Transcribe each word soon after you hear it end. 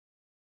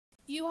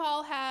You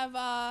all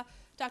have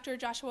Dr.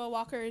 Joshua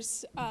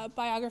Walker's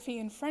biography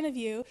in front of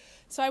you,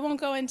 so I won't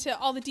go into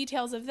all the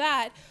details of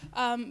that,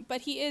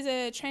 but he is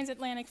a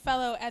transatlantic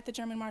fellow at the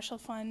German Marshall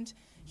Fund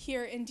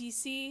here in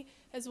DC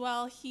as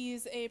well.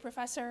 He's a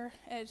professor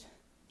at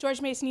George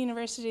Mason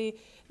University.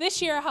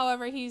 This year,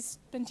 however, he's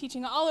been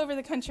teaching all over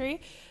the country.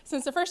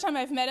 Since the first time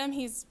I've met him,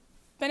 he's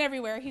been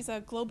everywhere. He's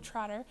a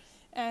globetrotter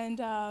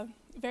and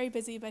very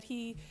busy, but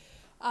he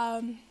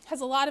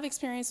has a lot of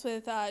experience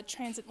with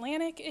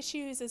transatlantic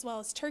issues as well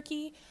as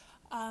Turkey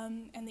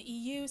and the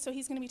EU. So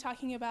he's going to be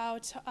talking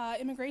about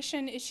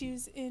immigration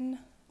issues in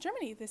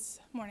Germany this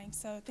morning.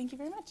 So thank you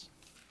very much.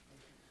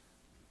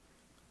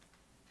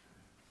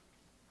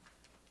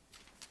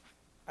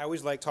 I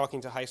always like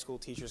talking to high school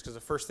teachers because the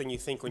first thing you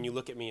think when you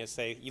look at me is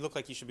say, you look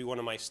like you should be one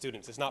of my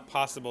students. It's not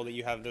possible that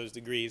you have those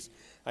degrees.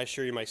 I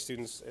assure you my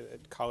students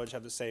at college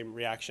have the same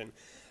reaction.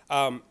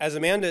 As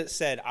Amanda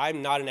said,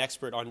 I'm not an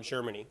expert on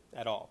Germany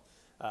at all.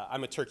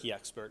 I'm a Turkey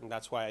expert, and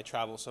that's why I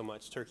travel so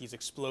much. Turkey's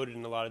exploded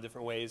in a lot of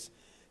different ways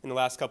in the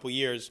last couple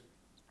years.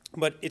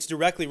 But it's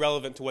directly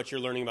relevant to what you're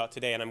learning about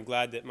today, and I'm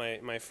glad that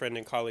my friend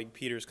and colleague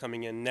Peter's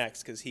coming in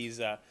next because he's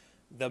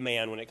the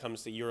man when it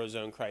comes to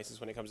Eurozone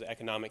crisis, when it comes to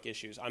economic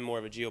issues. I'm more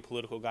of a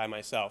geopolitical guy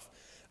myself.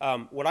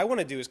 What I want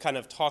to do is kind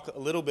of talk a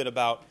little bit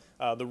about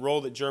the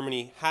role that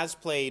Germany has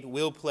played,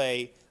 will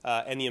play,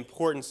 and the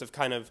importance of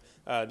kind of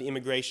the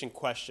immigration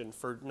question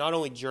for not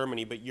only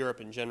Germany but Europe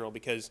in general.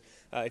 Because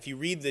if you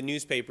read the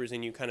newspapers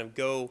and you kind of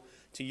go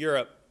to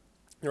Europe,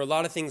 there are a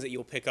lot of things that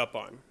you'll pick up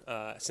on.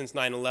 Since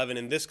 9/11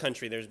 in this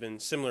country, there's been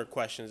similar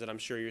questions that I'm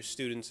sure your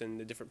students in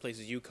the different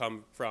places you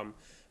come from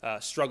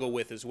struggle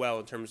with as well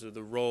in terms of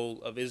the role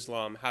of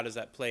Islam. How does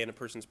that play in a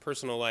person's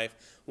personal life?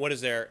 What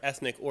is their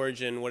ethnic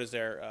origin? What is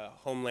their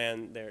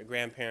homeland, their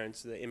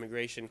grandparents, the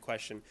immigration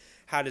question?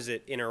 How does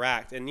it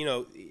interact? And, you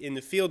know, in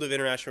the field of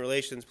international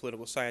relations,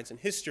 political science, and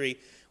history,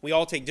 we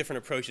all take different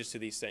approaches to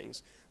these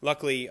things.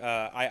 Luckily,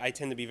 I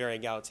tend to be very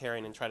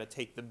egalitarian and try to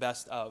take the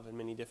best of in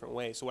many different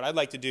ways. So what I'd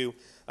like to do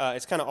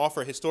is kind of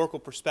offer a historical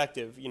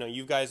perspective. You know,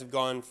 you guys have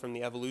gone from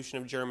the evolution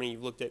of Germany.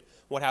 You've looked at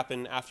what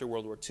happened after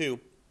World War II.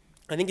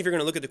 I think if you're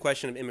going to look at the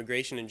question of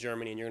immigration in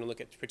Germany, and you're going to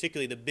look at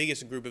particularly the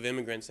biggest group of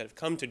immigrants that have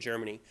come to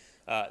Germany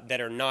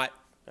that are not,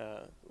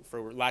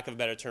 for lack of a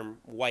better term,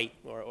 white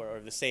or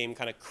the same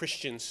kind of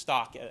Christian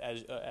stock,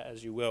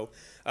 as you will,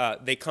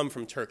 they come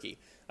from Turkey.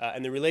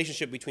 And the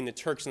relationship between the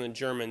Turks and the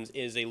Germans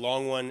is a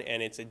long one,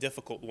 and it's a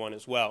difficult one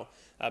as well.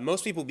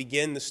 Most people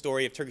begin the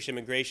story of Turkish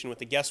immigration with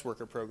the guest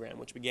worker program,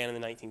 which began in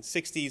the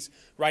 1960s,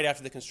 right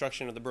after the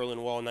construction of the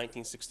Berlin Wall in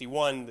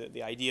 1961,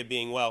 the idea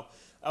being, well,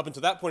 up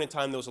until that point in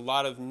time, there was a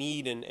lot of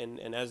need,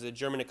 and as the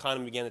German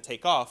economy began to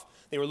take off,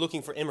 they were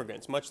looking for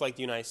immigrants, much like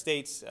the United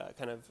States,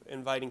 kind of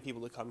inviting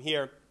people to come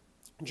here.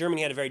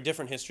 Germany had a very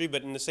different history,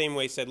 but in the same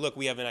way said, look,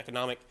 we have an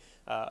economic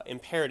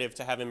imperative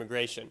to have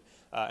immigration.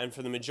 And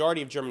for the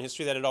majority of German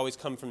history, that had always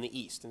come from the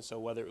East. And so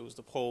whether it was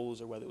the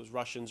Poles or whether it was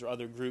Russians or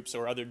other groups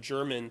or other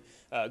German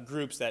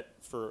groups that,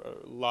 for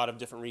a lot of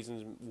different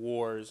reasons,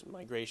 wars,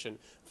 migration,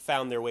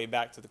 found their way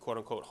back to the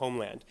quote-unquote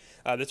homeland.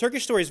 The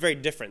Turkish story is very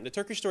different. The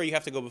Turkish story, you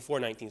have to go before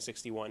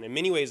 1961. In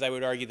many ways, I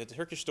would argue that the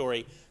Turkish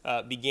story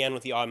began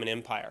with the Ottoman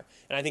Empire.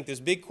 And I think this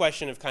big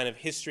question of kind of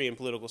history and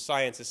political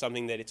science is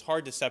something that it's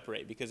hard to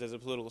separate, because as a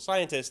political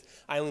scientist,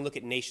 I only look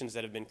at nations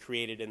that have been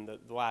created in the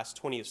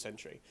last 20th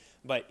century.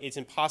 But it's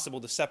impossible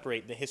to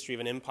separate the history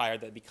of an empire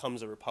that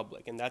becomes a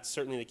republic. And that's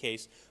certainly the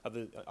case of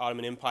the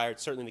Ottoman Empire.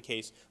 It's certainly the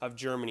case of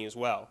Germany as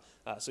well.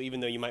 So even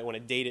though you might want to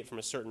date it from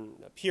a certain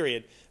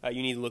period,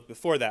 you need to look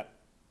before that.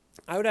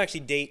 I would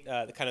actually date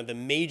kind of the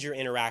major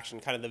interaction,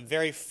 kind of the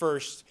very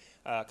first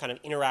kind of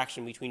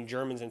interaction between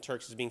Germans and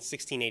Turks as being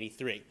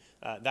 1683.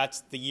 That's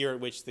the year at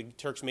which the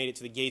Turks made it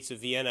to the gates of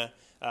Vienna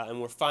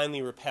and were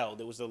finally repelled.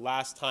 It was the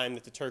last time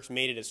that the Turks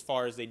made it as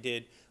far as they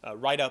did,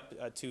 right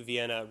up to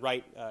Vienna,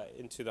 right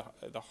into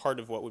the heart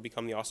of what would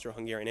become the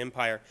Austro-Hungarian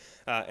Empire,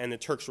 and the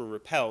Turks were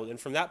repelled. And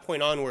from that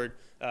point onward,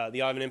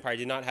 the Ottoman Empire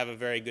did not have a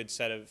very good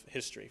set of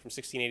history. From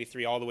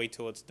 1683 all the way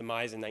till its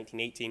demise in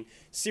 1918,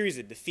 series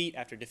of defeat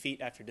after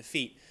defeat after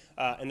defeat.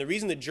 And the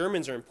reason the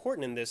Germans are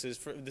important in this is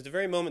for the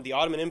very moment the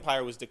Ottoman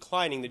Empire was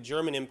declining, the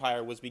German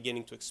Empire was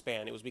beginning to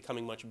expand. It was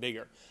becoming much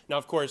bigger. Now,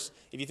 of course,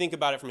 if you think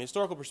about it from a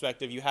historical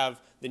perspective, you have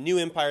the new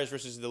empires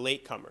versus the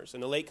latecomers.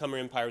 And the latecomer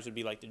empires would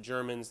be like the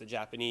Germans, the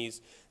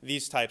Japanese,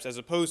 these types, as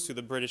opposed to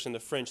the British and the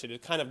French that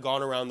had kind of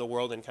gone around the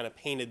world and kind of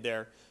painted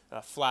their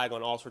flag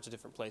on all sorts of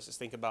different places.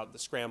 Think about the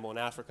scramble in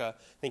Africa.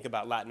 Think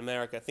about Latin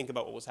America. Think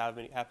about what was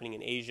happening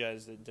in Asia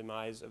as the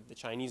demise of the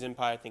Chinese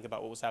Empire. Think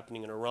about what was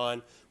happening in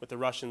Iran with the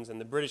Russians and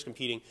the British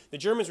competing. The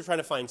Germans were trying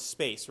to find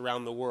space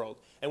around the world.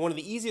 And one of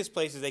the easiest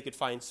places they could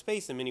find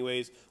space in many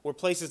ways were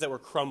places that were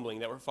crumbling,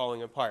 that were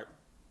falling apart.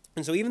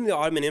 And so even the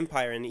Ottoman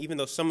Empire, and even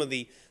though some of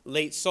the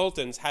late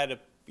sultans had a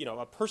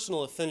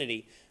personal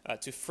affinity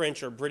to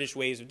French or British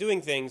ways of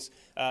doing things,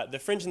 the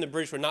French and the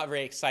British were not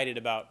very excited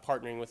about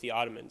partnering with the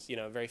Ottomans. You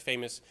know, a very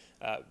famous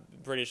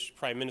British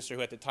prime minister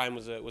who at the time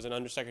was an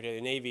undersecretary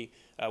of the Navy,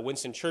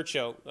 Winston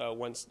Churchill,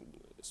 once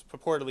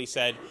purportedly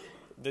said,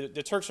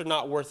 the Turks are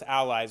not worth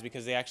allies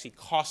because they actually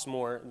cost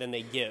more than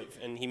they give.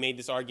 And he made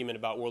this argument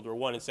about World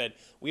War I and said,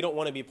 we don't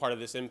want to be part of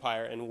this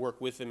empire and work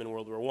with them in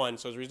World War I.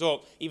 So as a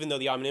result, even though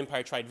the Ottoman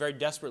Empire tried very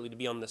desperately to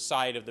be on the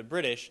side of the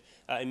British,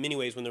 in many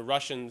ways, when the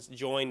Russians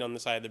joined on the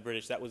side of the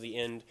British, that was the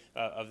end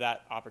of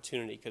that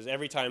opportunity. Because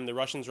every time the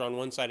Russians are on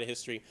one side of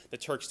history, the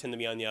Turks tend to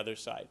be on the other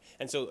side.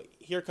 And so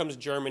here comes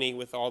Germany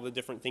with all the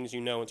different things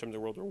you know in terms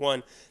of World War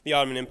I. The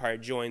Ottoman Empire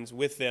joins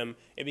with them.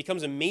 It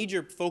becomes a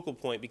major focal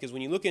point because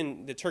when you look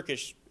in the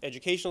Turkish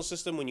educational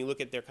system, when you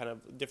look at their kind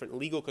of different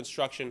legal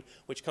construction,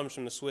 which comes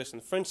from the Swiss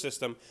and French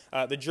system,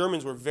 the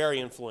Germans were very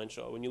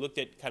influential. When you looked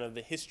at kind of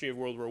the history of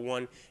World War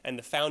I and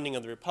the founding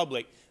of the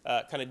Republic,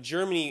 kind of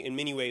Germany in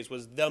many ways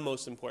was the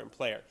most important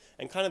player.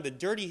 And kind of the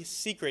dirty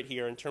secret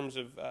here in terms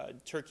of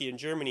Turkey and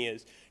Germany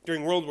is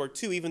during World War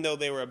II, even though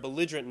they were a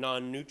belligerent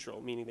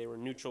non-neutral, meaning they were a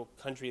neutral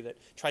country that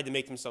tried to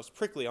make themselves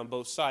prickly on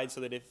both sides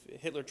so that if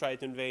Hitler tried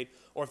to invade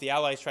or if the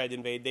Allies tried to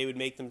invade, they would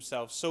make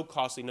themselves so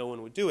costly no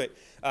one would do it,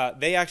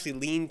 they actually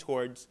leaned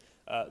towards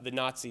the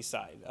Nazi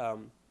side.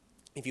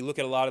 If you look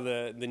at a lot of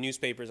the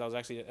newspapers, I was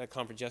actually at a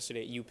conference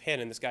yesterday at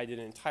UPenn, and this guy did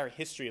an entire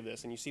history of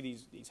this, and you see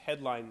these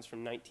headlines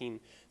from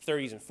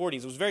 1930s and 40s.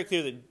 It was very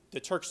clear that the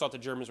Turks thought the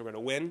Germans were going to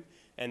win,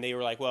 and they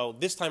were like, well,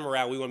 this time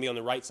around, we want to be on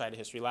the right side of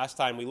history. Last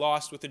time we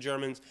lost with the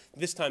Germans.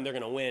 This time they're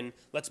going to win.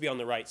 Let's be on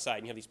the right side.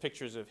 And you have these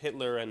pictures of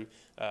Hitler and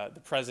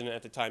the president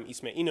at the time,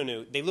 Ismet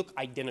İnönü. They look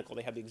identical.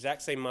 They have the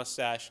exact same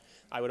mustache.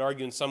 I would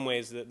argue in some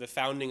ways that the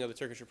founding of the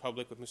Turkish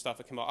Republic with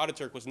Mustafa Kemal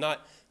Ataturk was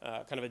not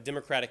kind of a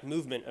democratic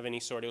movement of any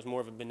sort. It was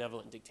more of a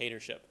benevolent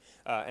dictatorship.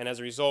 And as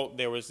a result,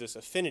 there was this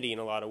affinity in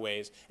a lot of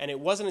ways. And it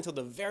wasn't until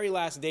the very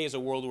last days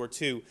of World War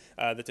II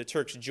that the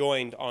Turks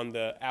joined on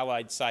the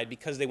Allied side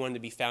because they wanted to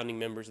be founding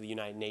members of the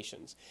United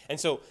Nations. And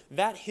so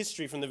that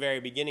history from the very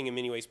beginning in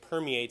many ways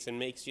permeates and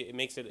makes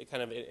it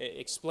kind of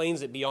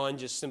explains it beyond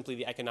just simply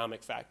the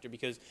economic factor.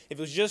 Because if it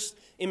was just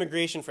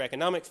immigration for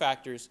economic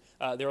factors,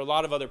 there are a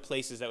lot of other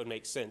places that would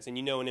make sense. And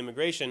you know in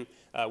immigration,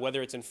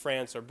 whether it's in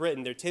France or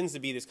Britain, there tends to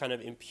be this kind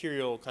of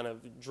imperial kind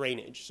of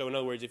drainage. So in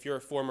other words, if you're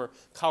a former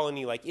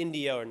colony like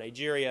India or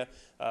Nigeria,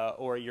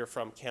 or you're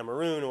from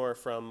Cameroon or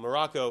from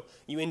Morocco,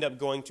 you end up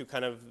going to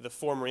kind of the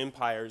former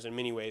empires in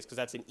many ways because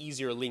that's an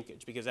easier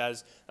linkage. Because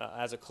as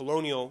a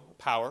colonial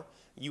power,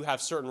 you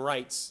have certain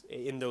rights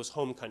in those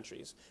home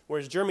countries.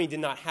 Whereas Germany did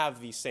not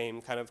have these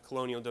same kind of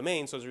colonial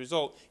domains, so as a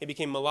result, it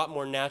became a lot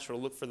more natural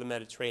to look for the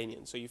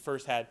Mediterranean. So you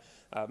first had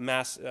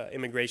mass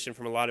immigration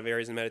from a lot of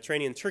areas in the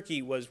Mediterranean.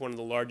 Turkey was one of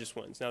the largest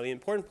ones. Now, the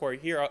important part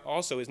here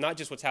also is not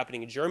just what's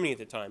happening in Germany at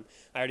the time.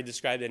 I already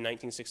described it in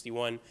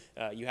 1961.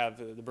 You have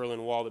the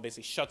Berlin Wall that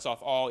basically shuts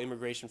off all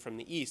immigration from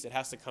the east. It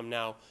has to come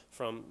now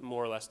from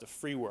more or less the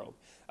free world,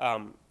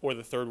 or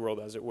the third world,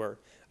 as it were.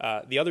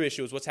 The other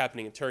issue is what's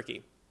happening in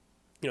Turkey.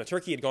 You know,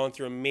 Turkey had gone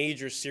through a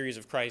major series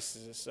of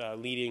crises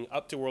leading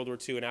up to World War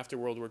II and after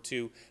World War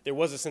II. There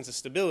was a sense of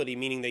stability,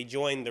 meaning they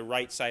joined the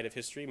right side of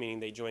history,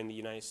 meaning they joined the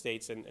United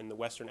States and the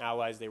Western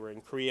allies. They were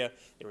in Korea.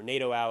 They were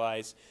NATO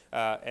allies.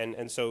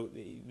 And so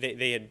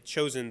they had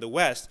chosen the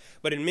West.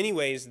 But in many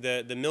ways,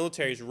 the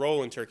military's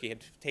role in Turkey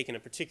had taken a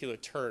particular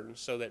turn,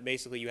 so that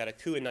basically you had a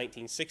coup in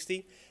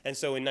 1960. And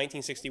so in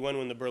 1961,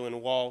 when the Berlin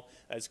Wall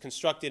is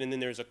constructed and then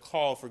there's a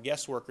call for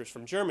guest workers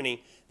from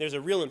Germany, there's a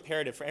real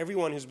imperative for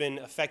everyone who's been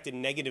affected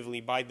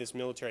negatively by this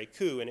military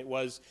coup, and it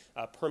was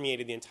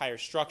permeated the entire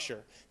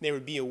structure. There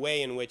would be a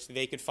way in which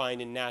they could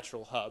find a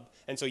natural hub.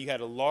 And so you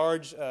had a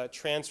large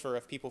transfer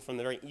of people from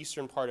the very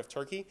eastern part of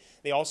Turkey.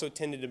 They also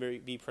tended to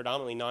be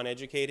predominantly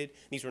non-educated.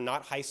 These were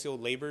not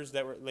high-skilled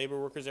labor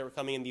workers that were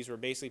coming in. These were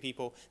basically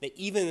people that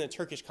even in the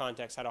Turkish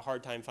context had a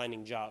hard time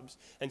finding jobs.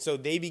 And so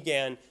they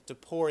began to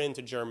pour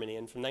into Germany.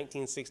 And from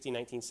 1960,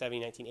 1970,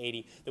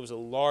 1980, there was a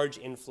large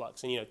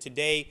influx. And you know,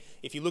 today,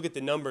 if you look at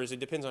the numbers, it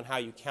depends on how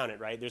you count it,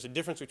 right? There's a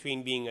difference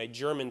between being a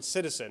German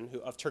citizen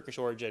of Turkish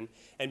origin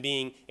and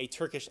being a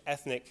Turkish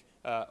ethnic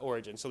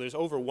origin. So there's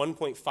over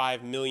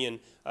 1.5 million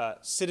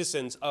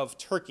citizens of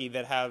Turkey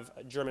that have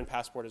a German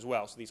passport as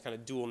well, so these kind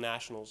of dual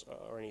nationals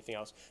or anything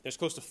else. There's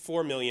close to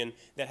 4 million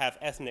that have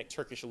ethnic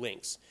Turkish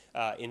links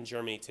in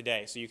Germany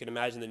today. So you can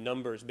imagine the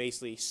numbers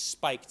basically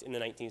spiked in the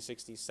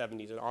 1960s,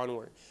 70s, and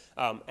onward.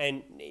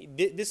 And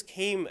this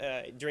came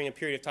during a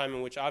period of time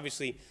in which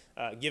obviously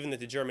given that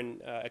the German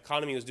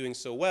economy was doing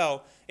so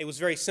well, it was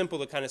very simple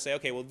to kind of say,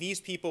 okay, well, these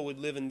people would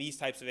live in these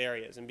types of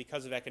areas. And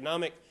because of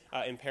economic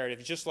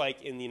imperatives, just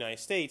like in the United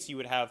States, you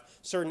would have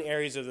certain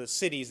areas of the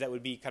cities that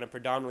would be kind of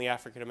predominantly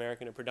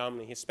African-American or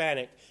predominantly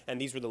Hispanic, and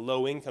these were the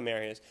low-income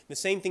areas. The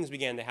same things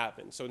began to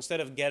happen. So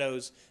instead of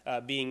ghettos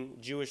being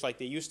Jewish like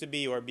they used to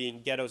be, or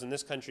being ghettos in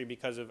this country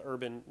because of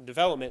urban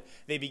development,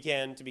 they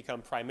began to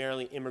become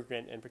primarily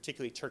immigrant and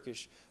particularly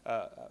Turkish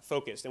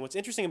focused. And what's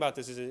interesting about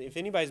this is if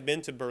anybody's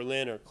been to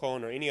Berlin or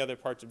Cologne or any other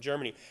parts of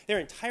Germany, there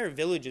are entire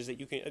villages that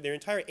there are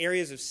entire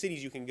areas of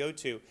cities you can go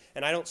to,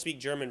 and I don't speak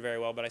German very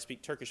well, but I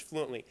speak Turkish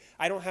fluently.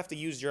 I don't have to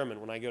use German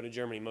when I go go to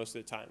Germany most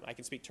of the time. I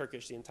can speak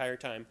Turkish the entire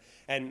time.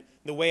 And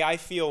the way I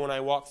feel when I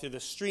walk through the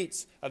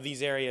streets of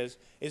these areas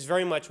is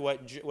very much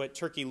what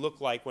Turkey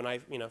looked like when I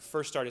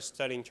first started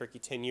studying Turkey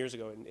 10 years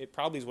ago. And it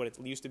probably is what it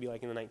used to be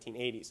like in the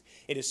 1980s.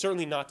 It is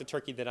certainly not the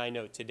Turkey that I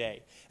know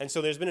today. And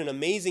so there's been an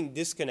amazing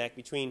disconnect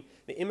between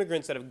the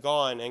immigrants that have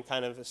gone and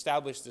kind of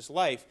established this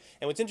life.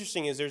 And what's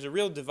interesting is there's a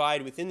real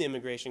divide within the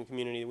immigration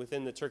community,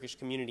 within the Turkish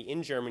community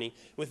in Germany,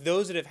 with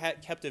those that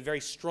have kept a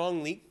very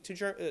strong link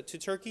to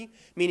Turkey,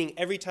 meaning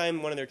every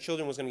time one of their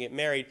children was going to get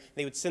married,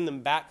 they would send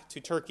them back to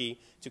Turkey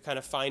to kind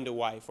of find a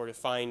wife or to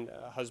find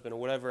a husband or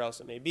whatever else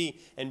it may be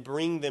and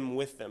bring them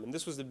with them. And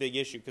this was the big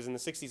issue because in the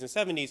 60s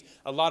and 70s,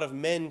 a lot of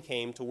men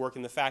came to work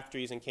in the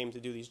factories and came to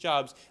do these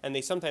jobs, and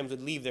they sometimes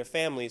would leave their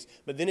families,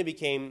 but then it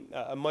became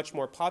a much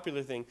more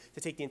popular thing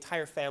to take the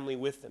entire family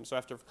with them. So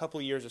after a couple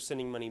of years of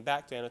sending money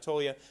back to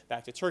Anatolia,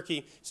 back to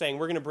Turkey, saying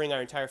we're going to bring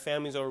our entire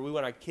families over, we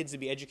want our kids to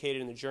be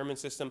educated in the German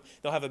system,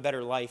 they'll have a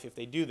better life if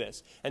they do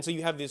this. And so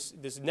you have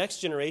this next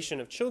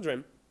generation of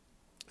children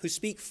who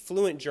speak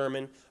fluent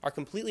German, are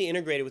completely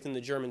integrated within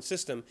the German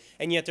system,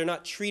 and yet they're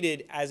not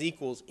treated as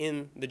equals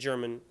in the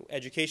German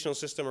educational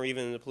system or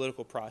even in the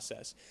political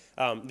process.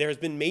 There has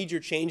been major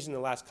change in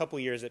the last couple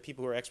of years that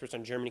people who are experts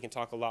on Germany can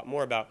talk a lot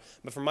more about.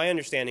 But from my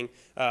understanding,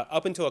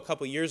 up until a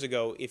couple of years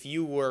ago, if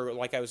you were,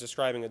 like I was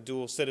describing, a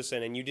dual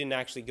citizen and you didn't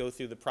actually go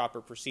through the proper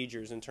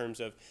procedures in terms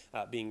of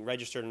being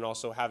registered and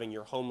also having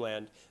your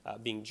homeland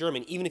being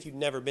German, even if you'd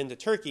never been to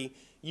Turkey,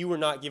 you were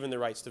not given the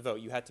rights to vote.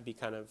 You had to be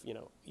kind of,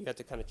 you had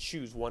to kind of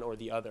choose one or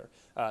the other.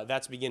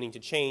 That's beginning to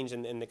change,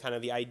 and the kind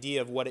of the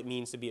idea of what it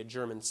means to be a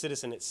German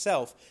citizen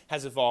itself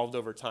has evolved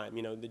over time.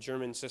 The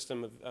German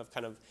system of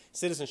kind of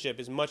citizenship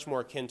is much more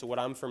akin to what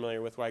I'm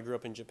familiar with, where I grew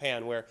up in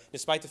Japan, where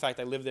despite the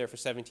fact I lived there for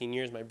 17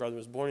 years, my brother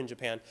was born in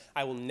Japan,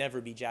 I will never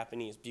be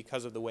Japanese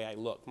because of the way I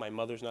look. My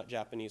mother's not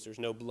Japanese. There's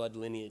no blood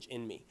lineage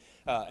in me.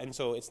 And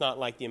so it's not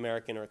like the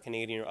American or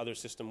Canadian or other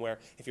system where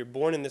if you're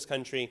born in this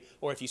country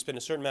or if you spend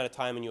a certain amount of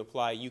time and you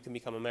apply, you can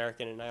become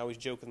American. And I always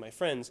joke with my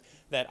friends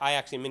that I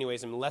actually in many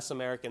ways am less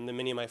American than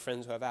many of my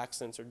friends who have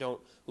accents or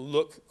don't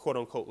look quote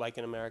unquote like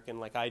an American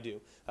like I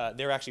do.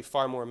 They're actually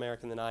far more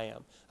American than I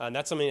am. And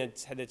that's something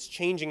that's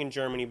changing in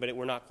Germany, but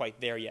we're not quite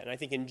there yet. And I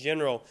think in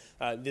general,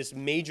 this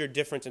major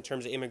difference in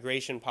terms of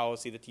immigration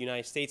policy that the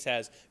United States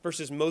has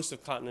versus most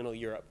of continental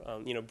Europe.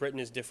 Britain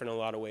is different in a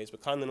lot of ways,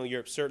 but continental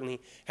Europe certainly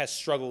has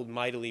struggled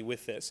mightily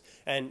with this.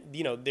 And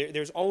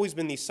there's always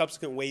been these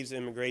subsequent waves of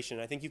immigration.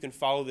 I think you can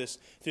follow this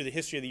through the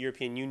history of the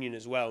European Union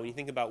as well. When you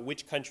think about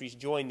which countries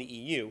joined the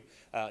EU,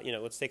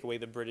 let's take away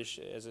the British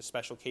as a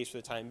special case for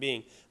the time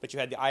being, but you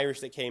had the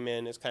Irish that came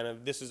in as kind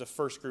of, this is a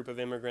first group of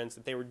immigrants,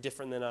 that they were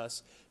different than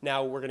us.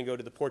 Now we're going to go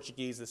to the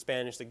Portuguese, the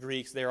Spanish, the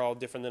Greeks, they're all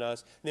different than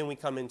us. And then we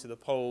come into the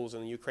Poles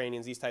and the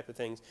Ukrainians, these type of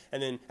things.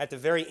 And then at the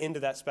very end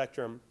of that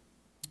spectrum,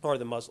 or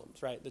the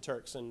Muslims, right? The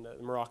Turks and the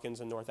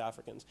Moroccans and North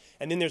Africans.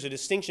 And then there's a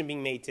distinction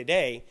being made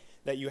today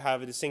that you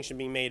have a distinction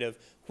being made of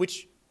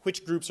which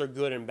groups are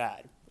good and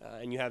bad.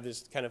 And you have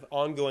this kind of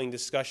ongoing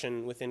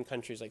discussion within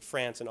countries like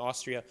France and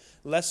Austria,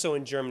 less so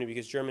in Germany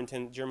because Germany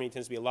tends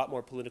to be a lot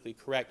more politically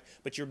correct.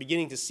 But you're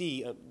beginning to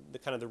see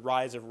the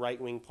rise of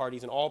right-wing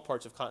parties in all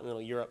parts of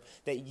continental Europe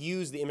that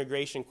use the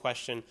immigration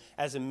question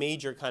as a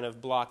major kind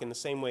of block in the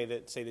same way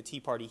that, say, the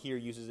Tea Party here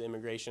uses the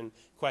immigration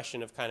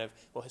question of kind of,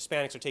 well,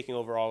 Hispanics are taking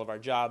over all of our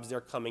jobs,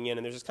 they're coming in,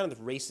 and there's this kind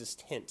of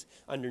racist hint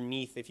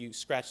underneath if you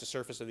scratch the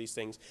surface of these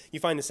things. You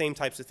find the same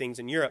types of things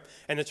in Europe,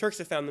 and the Turks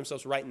have found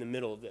themselves right in the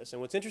middle of this.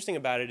 And what's interesting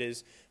about it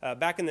is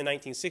back in the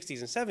 1960s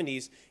and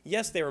 70s,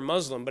 yes, they were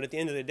Muslim, but at the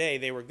end of the day,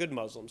 they were good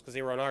Muslims because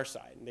they were on our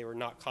side. They were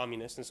not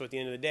communists, and so at the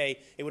end of the day,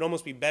 it would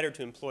almost be better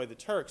to employ the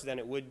Turks than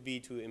it would be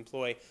to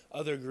employ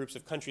other groups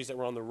of countries that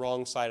were on the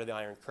wrong side of the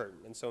Iron Curtain.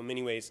 And so in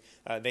many ways,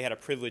 they had a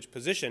privileged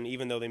position,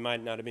 even though they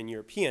might not have been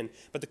European.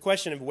 But the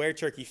question of where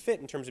Turkey fit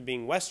in terms of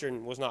being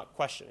Western was not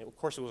questioned. Of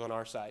course, it was on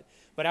our side.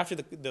 But after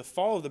the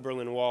fall of the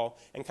Berlin Wall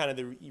and kind of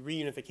the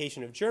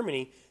reunification of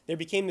Germany, there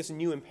became this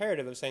new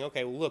imperative of saying,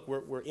 okay, well, look,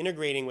 we're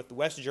integrating with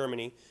West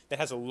Germany that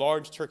has a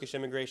large Turkish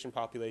immigration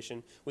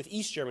population with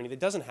East Germany that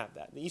doesn't have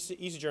that. The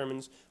East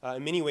Germans,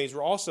 in many ways,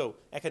 were also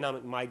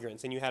economic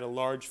migrants, and you had a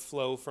large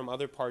flow from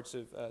other parts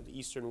of the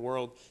Eastern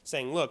world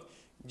saying, look,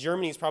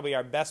 Germany is probably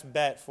our best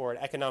bet for an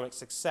economic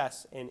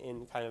success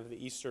in kind of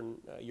the Eastern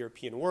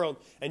European world.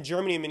 And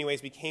Germany, in many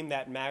ways, became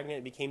that magnet,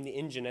 it became the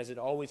engine, as it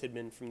always had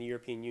been from the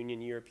European Union,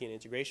 European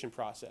integration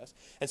process.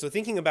 And so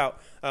thinking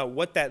about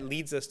what that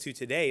leads us to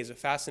today is a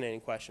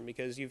fascinating question,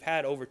 because you've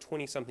had over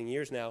 20-something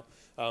years now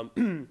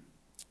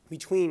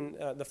between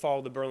the fall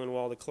of the Berlin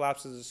Wall, the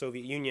collapse of the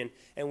Soviet Union,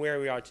 and where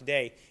we are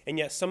today. And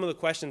yet some of the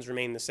questions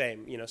remain the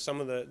same.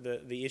 Some of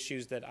the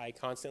issues that I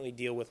constantly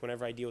deal with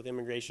whenever I deal with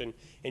immigration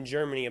in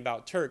Germany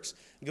about Turks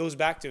goes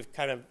back to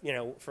kind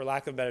of, for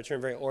lack of a better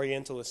term, very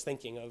Orientalist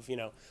thinking of,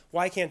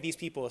 why can't these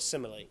people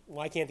assimilate?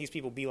 Why can't these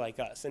people be like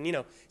us? And,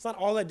 it's not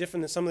all that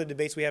different than some of the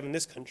debates we have in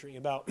this country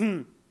about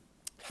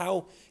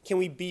How can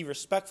we be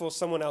respectful of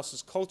someone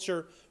else's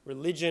culture,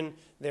 religion,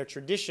 their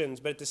traditions,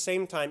 but at the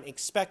same time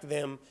expect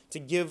them to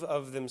give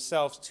of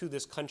themselves to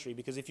this country?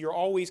 Because if you're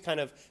always kind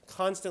of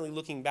constantly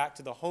looking back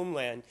to the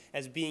homeland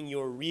as being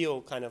your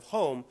real kind of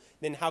home,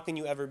 then how can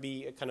you ever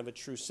be a kind of a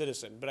true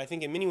citizen? But I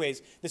think in many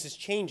ways this is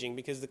changing,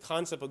 because the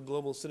concept of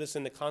global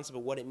citizen, the concept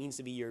of what it means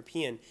to be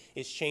European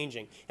is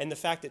changing. And the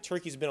fact that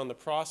Turkey's been on the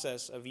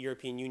process of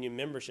European Union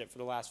membership for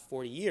the last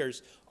 40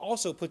 years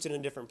also puts it in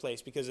a different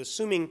place, because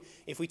assuming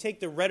if we take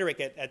the rhetoric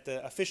at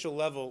the official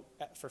level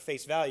for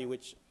face value,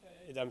 which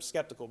I'm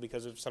skeptical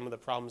because of some of the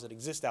problems that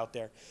exist out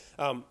there,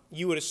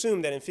 you would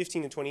assume that in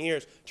 15 to 20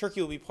 years,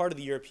 Turkey will be part of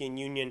the European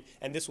Union,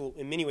 and this will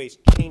in many ways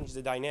change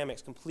the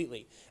dynamics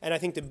completely. And I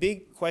think the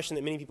big question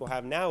that many people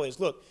have now is,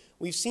 look,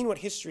 we've seen what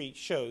history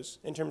shows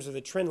in terms of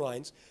the trend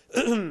lines,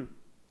 in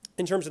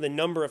terms of the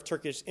number of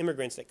Turkish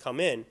immigrants that come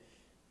in.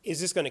 Is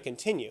this going to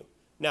continue?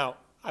 Now,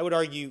 I would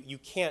argue you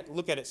can't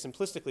look at it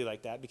simplistically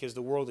like that, because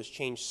the world has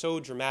changed so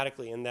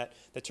dramatically, and that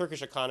the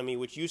Turkish economy,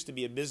 which used to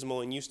be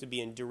abysmal and used to be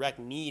in direct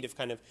need of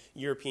kind of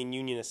European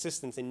Union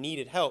assistance and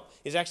needed help,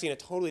 is actually in a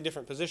totally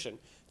different position.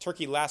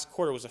 Turkey last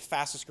quarter was the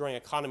fastest growing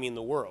economy in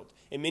the world.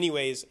 In many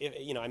ways,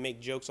 I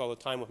make jokes all the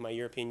time with my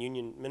European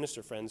Union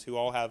minister friends who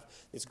all have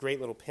this great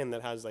little pin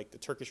that has like the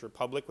Turkish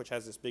Republic, which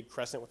has this big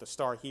crescent with a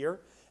star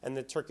here, and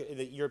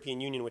the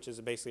European Union, which is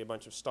basically a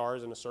bunch of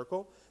stars in a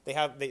circle.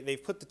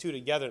 They've put the two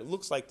together. It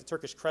looks like the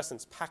Turkish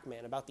crescent's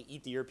Pac-Man about to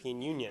eat the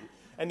European Union.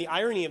 And the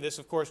irony of this,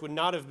 of course, would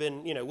not have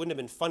been, wouldn't have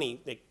been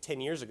funny like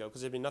 10 years ago,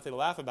 because there'd been nothing to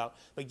laugh about.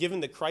 But given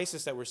the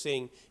crisis that we're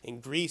seeing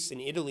in Greece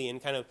and Italy,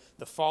 and kind of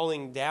the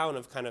falling down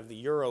of kind of the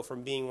euro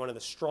from being one of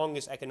the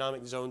strongest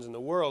economic zones in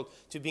the world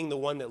to being the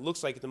one that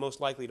looks like the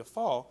most likely to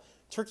fall,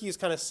 Turkey is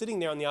kind of sitting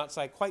there on the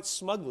outside quite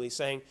smugly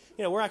saying,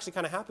 we're actually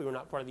kind of happy we're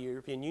not part of the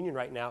European Union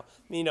right now.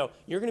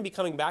 You're going to be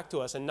coming back to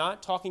us and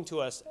not talking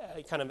to us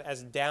kind of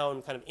as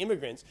down kind of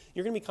immigrants.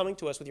 You're going to be coming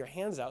to us with your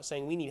hands out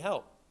saying we need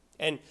help.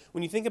 And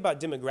when you think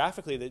about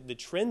demographically, the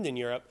trend in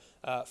Europe,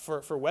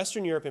 for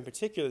Western Europe in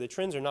particular, the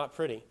trends are not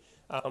pretty.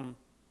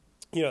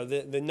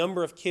 The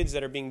number of kids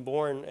that are being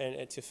born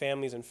to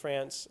families in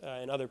France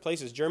and other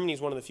places, Germany is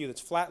one of the few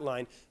that's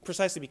flatlined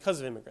precisely because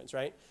of immigrants,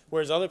 right?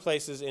 Whereas other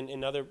places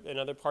in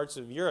other parts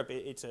of Europe,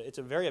 it's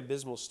a very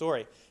abysmal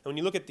story. And when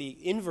you look at the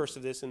inverse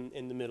of this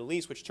in the Middle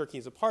East, which Turkey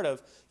is a part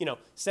of,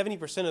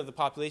 70% of the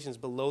population is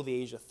below the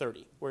age of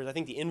 30. Whereas I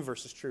think the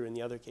inverse is true in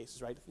the other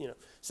cases, right?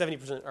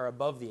 70% are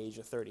above the age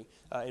of 30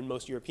 in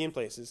most European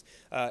places.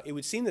 It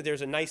would seem that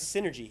there's a nice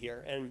synergy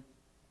here. And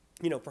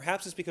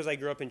perhaps it's because I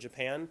grew up in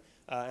Japan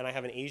and I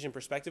have an Asian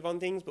perspective on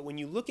things, but when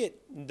you look at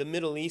the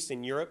Middle East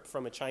and Europe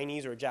from a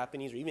Chinese or a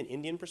Japanese or even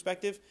Indian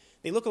perspective,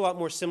 they look a lot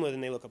more similar than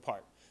they look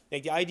apart.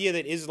 Like the idea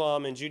that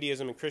Islam and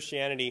Judaism and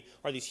Christianity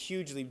are these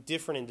hugely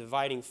different and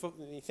dividing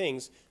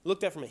things,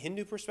 looked at from a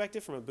Hindu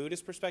perspective, from a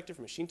Buddhist perspective,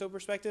 from a Shinto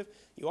perspective,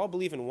 you all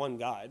believe in one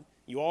God.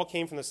 You all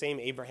came from the same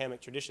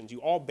Abrahamic traditions. You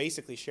all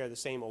basically share the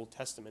same Old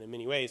Testament in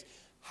many ways.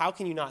 How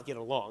can you not get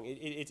along?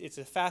 It's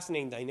a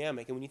fascinating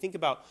dynamic. And when you think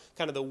about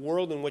kind of the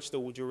world in which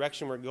the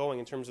direction we're going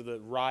in terms of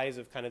the rise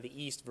of kind of the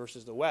East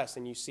versus the West,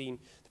 and you've seen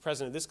the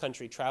president of this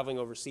country traveling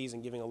overseas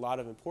and giving a lot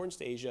of importance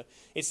to Asia,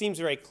 it seems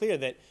very clear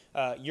that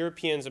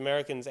Europeans,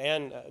 Americans,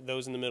 and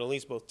those in the Middle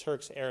East, both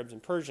Turks, Arabs,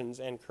 and Persians,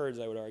 and Kurds,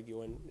 I would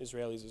argue, and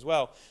Israelis as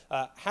well,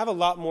 have a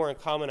lot more in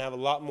common, have a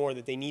lot more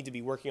that they need to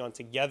be working on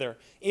together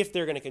if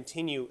they're going to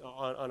continue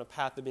on a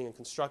path of being a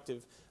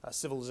constructive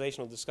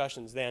civilizational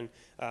discussions than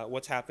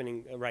what's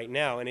happening right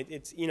now. And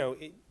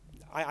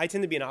I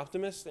tend to be an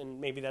optimist, and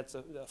maybe that's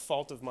a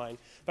fault of mine,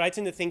 but I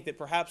tend to think that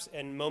perhaps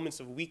in moments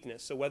of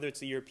weakness, so whether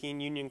it's the European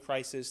Union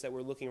crisis that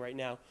we're looking right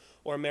now,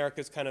 or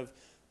America's kind of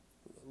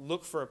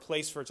look for a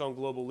place for its own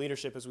global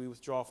leadership as we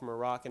withdraw from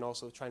Iraq and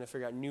also trying to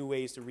figure out new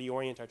ways to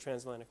reorient our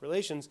transatlantic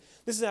relations,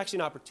 this is actually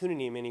an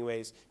opportunity in many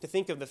ways to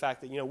think of the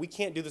fact that, we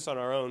can't do this on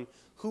our own.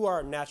 Who are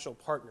our natural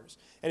partners?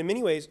 And in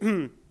many ways,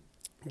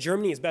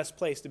 Germany is best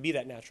placed to be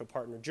that natural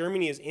partner.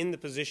 Germany is in the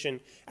position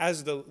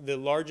as the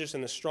largest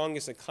and the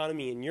strongest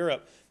economy in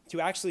Europe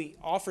to actually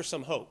offer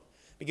some hope.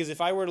 Because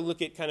if I were to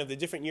look at kind of the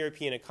different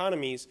European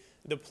economies,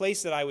 the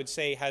place that I would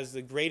say has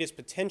the greatest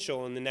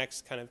potential in the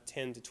next kind of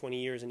 10 to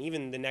 20 years, and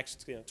even the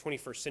next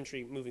 21st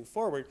century moving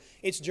forward,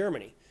 it's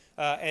Germany.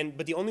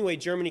 But the only way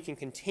Germany can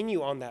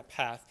continue on that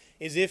path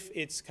is if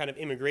its kind of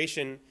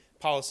immigration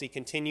policy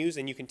continues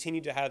and you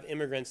continue to have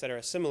immigrants that are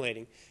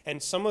assimilating.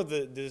 And some of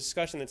the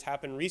discussion that's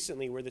happened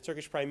recently where the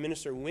Turkish Prime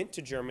Minister went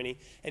to Germany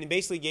and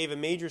basically gave a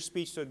major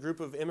speech to a group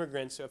of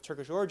immigrants of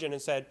Turkish origin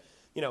and said,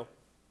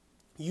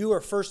 you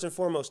are first and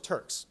foremost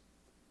Turks.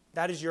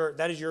 That is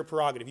your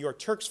prerogative. You are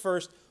Turks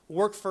first,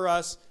 work for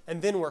us,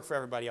 and then work for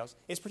everybody else.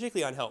 It's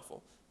particularly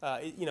unhelpful.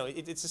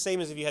 It's the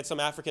same as if you had some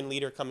African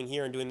leader coming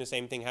here and doing the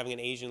same thing, having an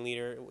Asian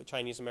leader,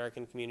 Chinese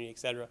American community,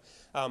 etc.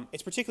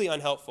 It's particularly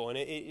unhelpful, and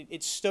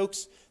it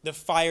stokes the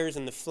fires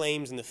and the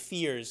flames and the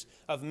fears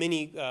of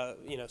many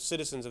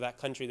citizens of that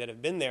country that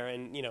have been there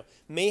and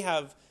may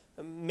have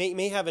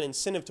may have an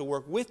incentive to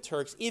work with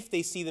Turks if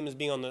they see them as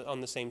being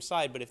on the same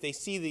side. But if they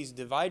see these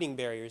dividing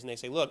barriers and they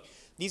say, look,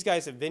 these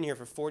guys have been here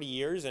for 40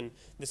 years and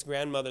this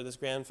grandmother, this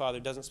grandfather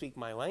doesn't speak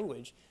my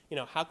language,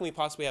 how can we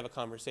possibly have a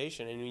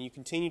conversation? And when you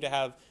continue to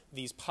have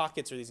these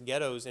pockets or these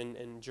ghettos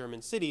in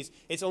German cities,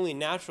 it's only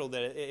natural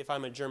that if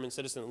I'm a German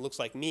citizen that looks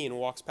like me and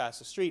walks past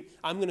the street,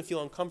 I'm going to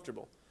feel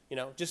uncomfortable.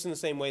 Just in the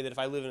same way that if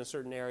I live in a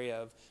certain area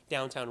of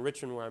downtown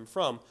Richmond where I'm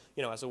from,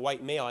 as a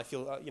white male, I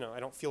feel, I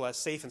don't feel as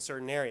safe in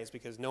certain areas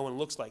because no one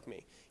looks like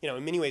me.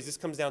 In many ways, this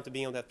comes down to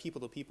being able to have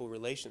people-to-people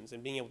relations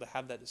and being able to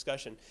have that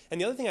discussion. And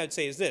the other thing I would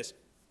say is this.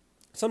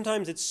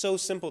 Sometimes it's so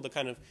simple to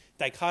kind of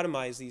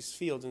dichotomize these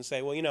fields and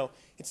say, well,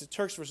 it's the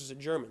Turks versus the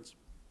Germans.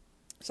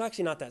 It's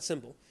actually not that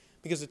simple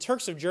because the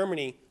Turks of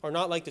Germany are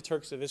not like the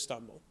Turks of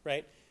Istanbul,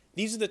 right?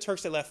 These are the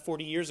Turks that left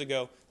 40 years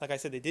ago. Like I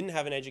said, they didn't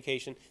have an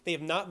education. They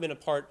have not been a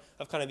part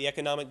of kind of the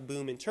economic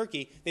boom in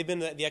Turkey. They've been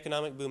the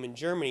economic boom in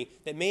Germany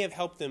that may have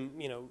helped them,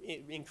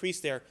 increase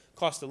their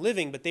cost of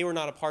living, but they were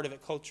not a part of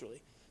it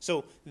culturally.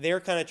 So their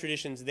kind of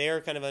traditions, their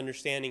kind of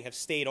understanding have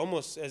stayed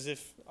almost as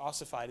if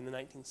ossified in the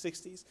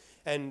 1960s,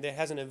 and it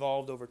hasn't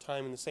evolved over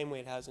time in the same way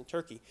it has in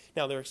Turkey.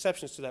 Now, there are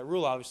exceptions to that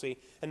rule, obviously,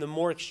 and the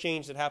more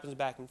exchange that happens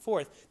back and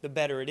forth, the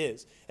better it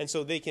is. And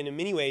so they can, in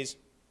many ways,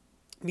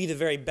 be the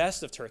very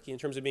best of Turkey in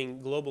terms of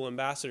being global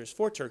ambassadors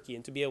for Turkey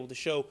and to be able to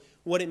show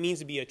what it means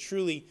to be a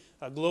truly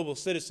global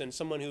citizen,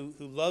 someone who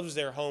loves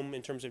their home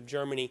in terms of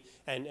Germany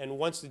and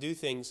wants to do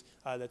things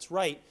that's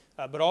right,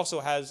 but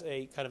also has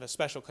a kind of a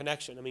special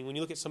connection. I mean, when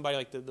you look at somebody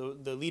like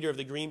the leader of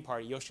the Green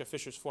Party, Joschka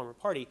Fischer's former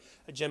party,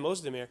 Cem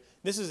Özdemir,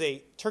 this is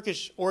a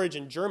Turkish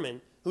origin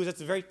German who's at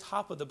the very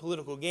top of the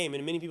political game,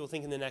 and many people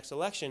think in the next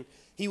election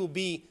he will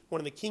be one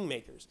of the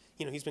kingmakers.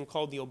 He's been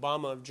called the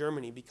Obama of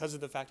Germany because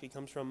of the fact he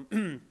comes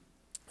from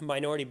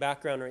minority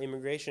background or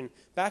immigration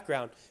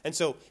background. And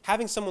so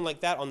having someone like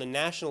that on the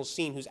national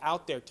scene who's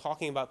out there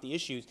talking about the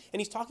issues,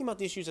 and he's talking about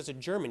the issues as a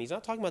German, he's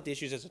not talking about the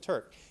issues as a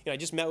Turk. I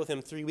just met with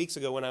him 3 weeks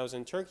ago when I was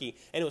in Turkey,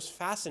 and it was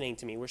fascinating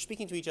to me. We're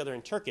speaking to each other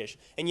in Turkish,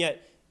 and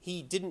yet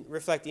he didn't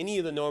reflect any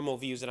of the normal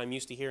views that I'm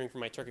used to hearing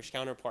from my Turkish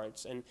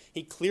counterparts. And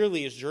he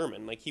clearly is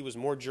German. Like, he was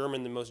more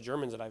German than most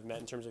Germans that I've met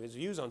in terms of his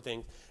views on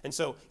things. And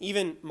so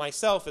even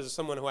myself, as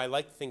someone who I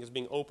like to think is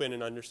being open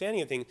and understanding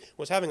of things,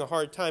 was having a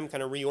hard time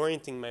kind of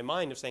reorienting my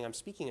mind of saying, I'm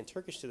speaking in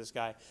Turkish to this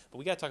guy, but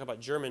we got to talk about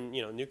German,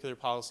 nuclear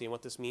policy and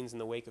what this means in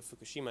the wake of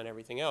Fukushima and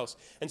everything else.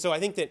 And so I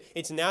think that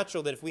it's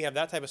natural that if we have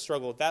that type of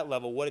struggle at that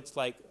level, what it's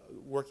like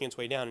working its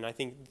way down. And I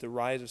think the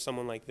rise of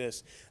someone like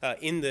this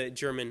in the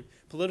German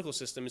political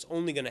system is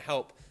only going to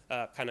help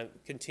kind of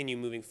continue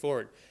moving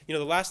forward. The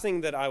last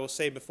thing that I will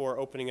say before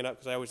opening it up,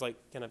 because I always like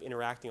kind of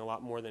interacting a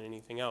lot more than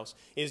anything else,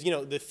 is,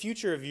 the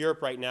future of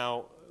Europe right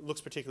now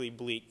looks particularly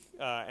bleak.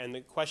 And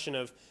the question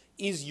of,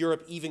 is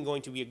Europe even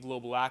going to be a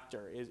global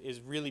actor is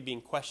really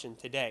being questioned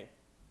today.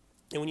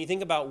 And when you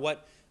think about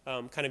what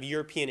kind of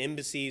European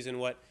embassies and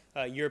what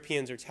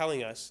Europeans are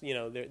telling us,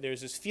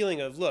 there's this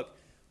feeling of, look,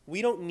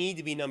 we don't need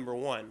to be number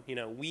one.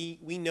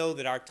 We know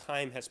that our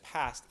time has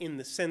passed in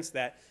the sense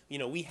that,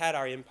 we had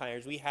our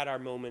empires, we had our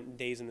moment,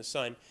 days in the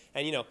sun.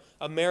 And,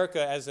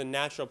 America as a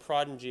natural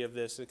prodigy of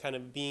this, kind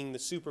of being the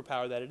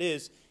superpower that it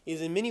is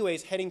in many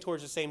ways heading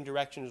towards the same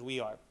direction as we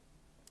are.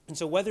 And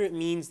so whether it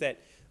means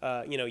that,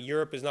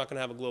 Europe is not going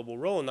to have a global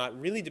role or not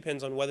really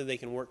depends on whether they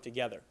can work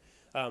together.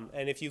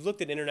 And if you've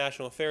looked at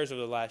international affairs over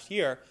the last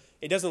year,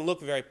 it doesn't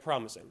look very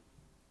promising.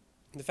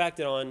 The fact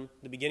that on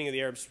the beginning of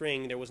the Arab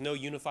Spring there was no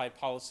unified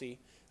policy,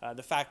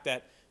 the fact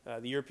that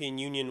the European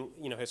Union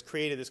has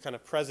created this kind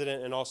of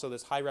president and also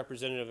this high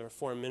representative or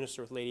foreign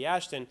minister with Lady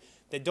Ashton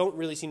that don't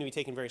really seem to be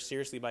taken very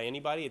seriously by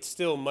anybody. It's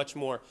still much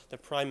more the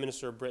Prime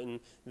Minister of Britain,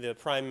 the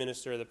Prime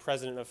Minister, the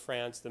President of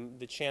France,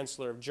 the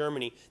Chancellor of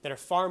Germany that are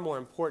far more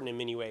important in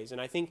many ways.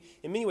 And I think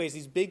in many ways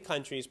these big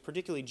countries,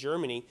 particularly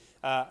Germany,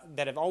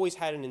 that have always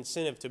had an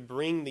incentive to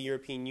bring the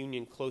European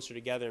Union closer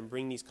together and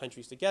bring these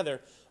countries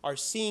together, are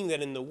seeing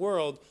that in the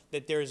world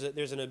that there's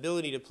an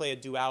ability to play a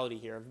duality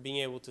here of being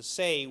able to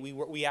say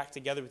we act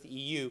together with the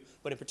EU,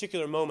 but in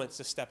particular moments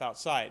to step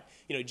outside.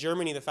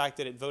 Germany, the fact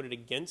that it voted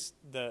against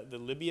the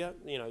Libya,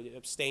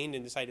 abstained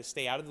and decided to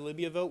stay out of the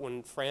Libya vote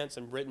when France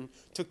and Britain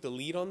took the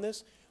lead on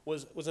this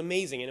was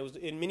amazing. And it was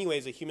in many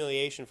ways a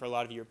humiliation for a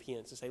lot of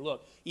Europeans to say,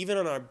 look, even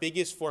on our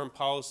biggest foreign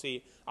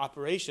policy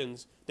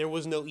operations, there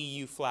was no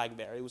EU flag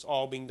there. It was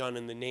all being done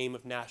in the name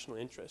of national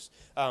interests.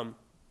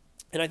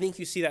 And I think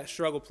you see that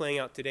struggle playing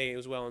out today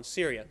as well in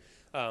Syria.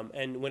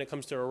 And when it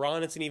comes to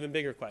Iran, it's an even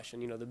bigger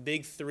question. The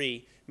big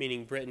three,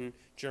 meaning Britain,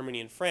 Germany,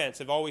 and France,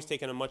 have always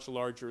taken a much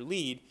larger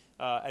lead.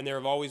 And there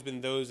have always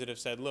been those that have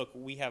said, look,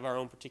 we have our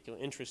own particular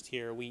interest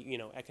here. We,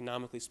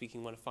 economically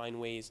speaking, want to find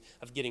ways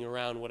of getting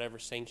around whatever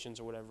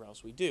sanctions or whatever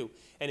else we do.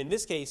 And in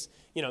this case,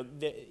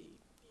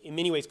 in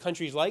many ways,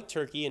 countries like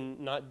Turkey, and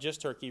not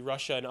just Turkey,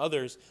 Russia and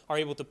others, are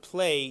able to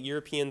play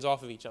Europeans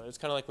off of each other. It's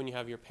kind of like when you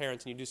have your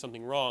parents and you do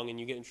something wrong and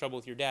you get in trouble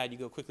with your dad, you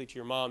go quickly to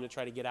your mom to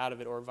try to get out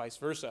of it, or vice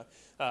versa,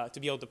 to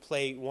be able to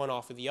play one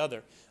off of the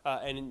other.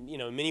 And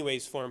in many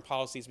ways, foreign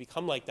policies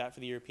become like that for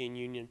the European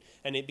Union,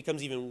 and it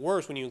becomes even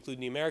worse when you include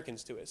the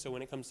Americans to it. So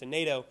when it comes to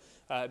NATO,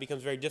 it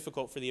becomes very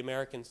difficult for the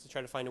Americans to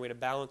try to find a way to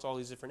balance all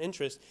these different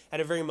interests at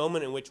a very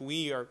moment in which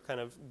we are kind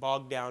of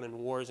bogged down in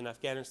wars in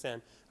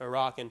Afghanistan,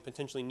 Iraq, and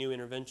potentially new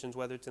interventions,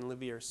 whether it's in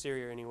Libya or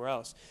Syria or anywhere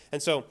else.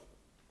 And so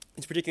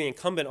it's particularly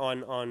incumbent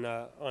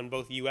on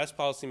both U.S.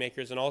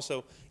 policymakers and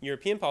also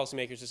European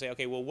policymakers to say,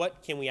 okay, well,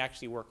 what can we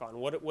actually work on?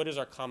 What is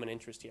our common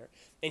interest here?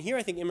 And here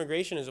I think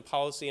immigration is a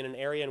policy in an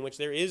area in which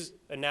there is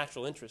a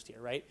natural interest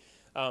here, right?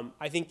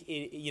 I think,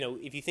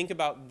 if you think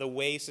about the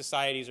way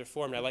societies are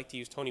formed, I like to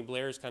use Tony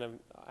Blair's kind of,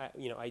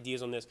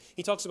 ideas on this.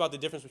 He talks about the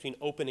difference between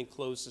open and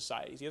closed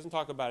societies. He doesn't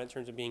talk about it in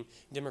terms of being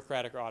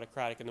democratic or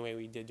autocratic in the way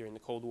we did during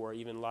the Cold War,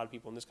 even a lot of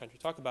people in this country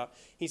talk about.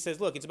 He says,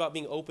 look, it's about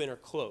being open or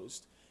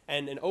closed.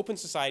 And an open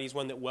society is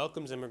one that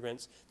welcomes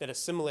immigrants, that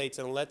assimilates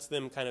and lets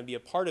them kind of be a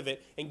part of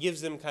it, and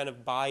gives them kind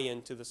of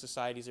buy-in to the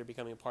societies they're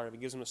becoming a part of.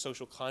 It gives them a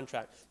social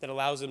contract that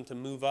allows them to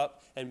move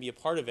up and be a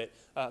part of it.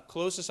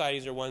 Closed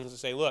societies are ones that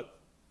say, look,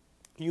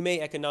 you may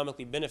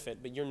economically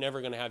benefit, but you're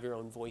never going to have your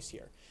own voice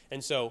here.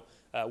 And so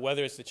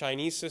whether it's the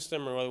Chinese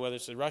system or whether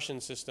it's the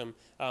Russian system,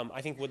 I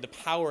think with the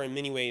power in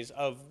many ways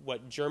of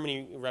what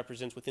Germany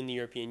represents within the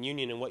European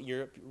Union and what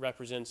Europe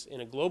represents in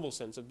a global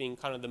sense of being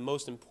kind of the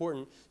most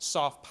important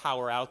soft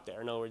power out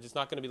there. In other words, it's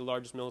not going to be the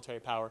largest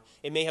military power.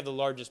 It may have the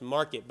largest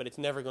market, but it's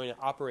never going to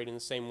operate in the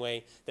same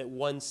way that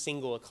one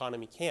single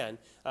economy can.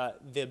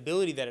 The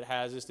ability that it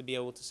has is to be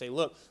able to say,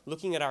 look,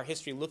 looking at our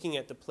history, looking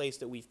at the place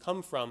that we've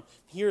come from,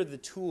 here are the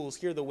tools,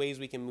 here are the ways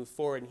we can move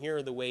forward, and here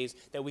are the ways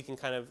that we can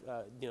kind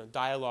of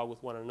dialogue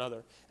with one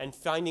another, and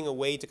finding a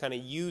way to kind of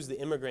use the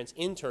immigrants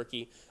in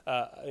Turkey,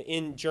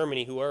 in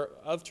Germany, who are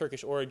of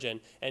Turkish origin,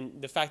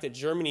 and the fact that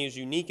Germany is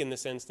unique in the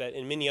sense that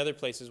in many other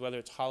places, whether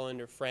it's Holland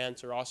or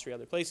France or Austria,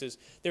 other places,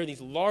 there are these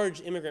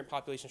large immigrant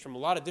populations from a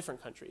lot of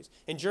different countries.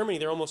 In Germany,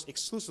 they're almost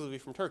exclusively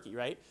from Turkey,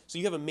 right? So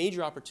you have a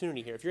major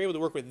opportunity here. If you're able to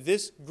work with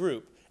this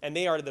group, and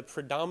they are the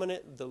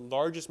predominant, the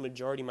largest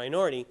majority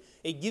minority,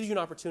 it gives you an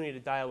opportunity to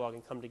dialogue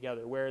and come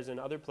together, whereas in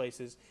other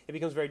places, it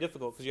becomes very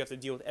difficult because you have to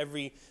deal with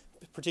every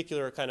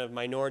particular kind of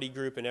minority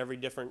group and every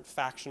different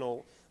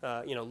factional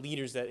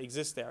leaders that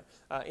exist there.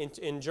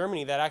 In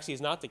Germany, that actually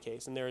is not the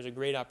case, and there is a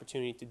great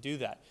opportunity to do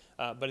that.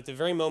 But at the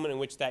very moment in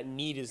which that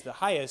need is the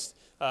highest,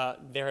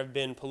 there have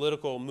been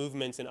political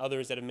movements and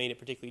others that have made it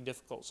particularly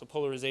difficult. So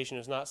polarization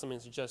is not something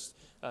that's just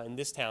in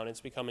this town.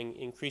 It's becoming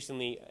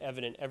increasingly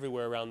evident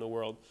everywhere around the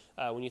world.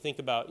 When you think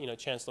about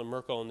Chancellor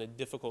Merkel and the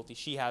difficulty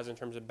she has in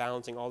terms of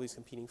balancing all these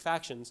competing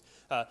factions,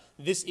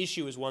 this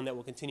issue is one that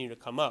will continue to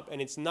come up.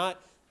 And it's not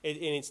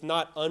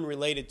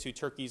unrelated to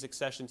Turkey's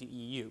accession to the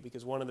EU,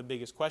 because one of the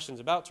biggest questions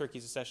about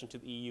Turkey's accession to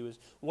the EU is,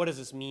 what does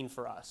this mean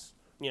for us?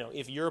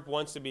 If Europe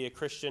wants to be a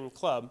Christian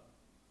club,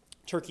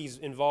 Turkey's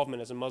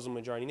involvement as a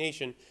Muslim-majority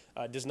nation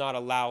does not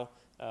allow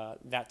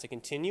that to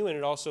continue, and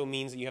it also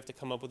means that you have to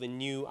come up with a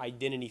new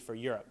identity for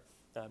Europe.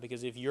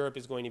 Because if Europe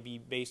is going to be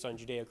based on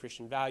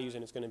Judeo-Christian values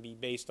and it's going to be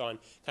based on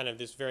kind of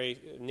this very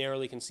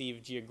narrowly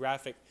conceived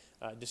geographic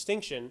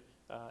distinction,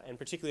 and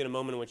particularly in a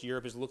moment in which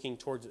Europe is looking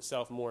towards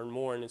itself more and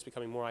more, and it's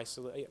becoming more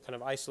kind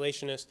of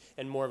isolationist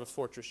and more of a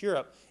fortress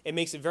Europe, it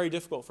makes it very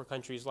difficult for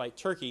countries like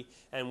Turkey.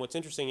 And what's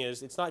interesting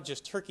is it's not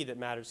just Turkey that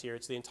matters here.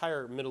 It's the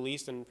entire Middle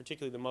East and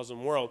particularly the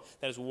Muslim world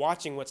that is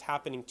watching what's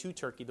happening to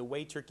Turkey, the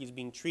way Turkey is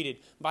being treated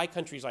by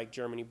countries like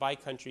Germany, by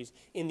countries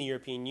in the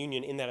European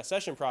Union in that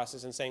accession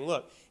process, and saying,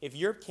 look, if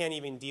Europe can't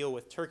even deal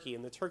with Turkey,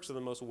 and the Turks are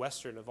the most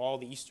Western of all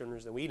the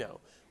Easterners that we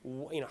know,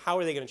 how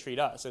are they going to treat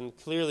us? And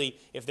clearly,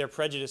 if their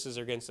prejudices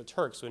are against the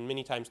Turks, when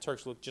many times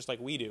Turks look just like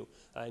we do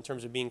in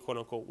terms of being quote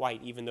unquote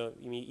white, even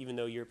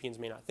though Europeans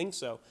may not think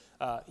so,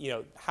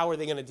 how are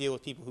they going to deal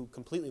with people who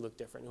completely look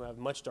different, who have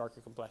much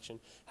darker complexion,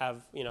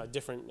 have a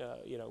different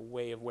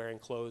way of wearing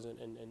clothes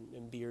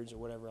and beards or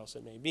whatever else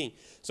it may be?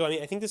 So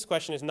I think this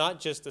question is not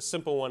just a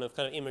simple one of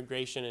kind of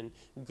immigration and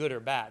good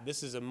or bad.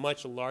 This is a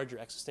much larger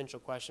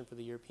existential question for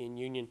the European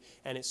Union,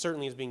 and it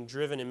certainly is being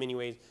driven in many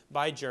ways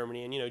by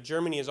Germany. And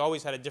Germany has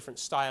always had a different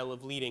style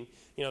of leading.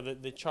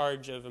 The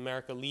charge of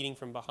America leading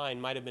from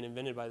behind might have been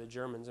invented by the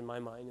Germans in my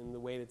mind, in the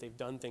way that they've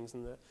done things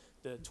in the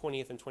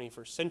 20th and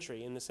 21st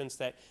century, in the sense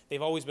that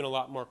they've always been a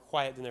lot more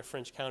quiet than their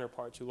French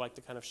counterparts, who like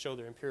to kind of show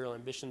their imperial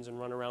ambitions and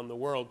run around the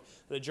world.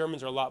 The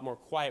Germans are a lot more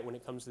quiet when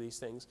it comes to these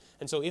things.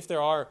 And so if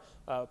there are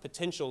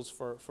potentials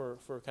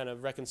for kind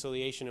of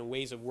reconciliation and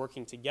ways of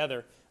working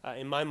together,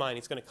 in my mind,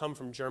 it's going to come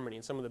from Germany.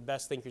 And some of the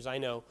best thinkers I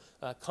know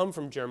come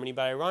from Germany,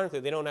 but ironically,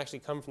 they don't actually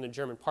come from the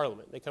German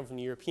parliament. They come from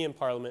the European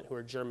Parliament, who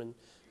are German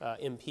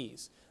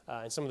MPs.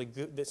 And some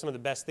of the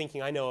best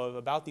thinking I know of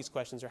about these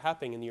questions are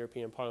happening in the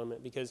European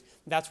Parliament, because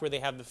that's where they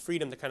have the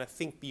freedom to kind of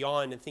think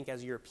beyond and think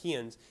as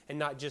Europeans and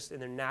not just in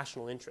their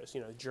national interests,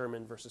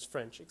 German versus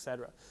French,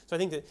 etc. So I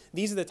think that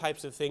these are the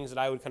types of things that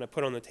I would kind of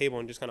put on the table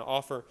and just kind of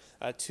offer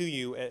to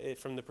you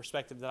from the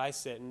perspective that I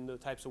sit and the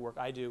types of work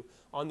I do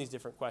on these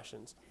different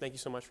questions. Thank you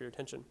so much for your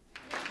attention.